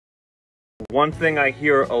One thing I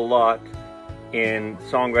hear a lot in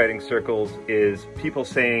songwriting circles is people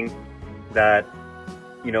saying that,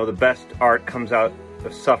 you know, the best art comes out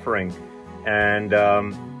of suffering. And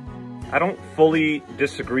I don't fully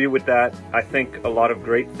disagree with that. I think a lot of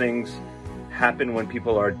great things happen when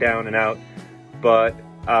people are down and out, but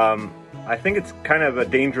I think it's kind of a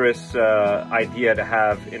dangerous idea to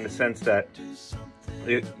have, in the sense that,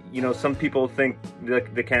 you know, some people think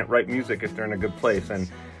that they can't write music if they're in a good place, and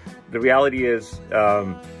the reality is,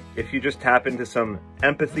 if you just tap into some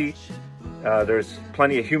empathy, there's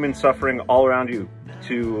plenty of human suffering all around you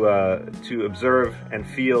to observe and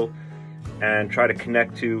feel and try to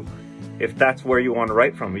connect to, if that's where you want to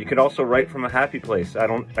write from. You could also write from a happy place.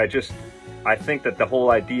 I think that the whole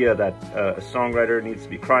idea that a songwriter needs to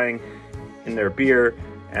be crying in their beer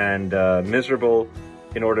and miserable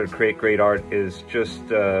in order to create great art is just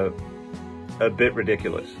a bit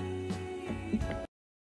ridiculous.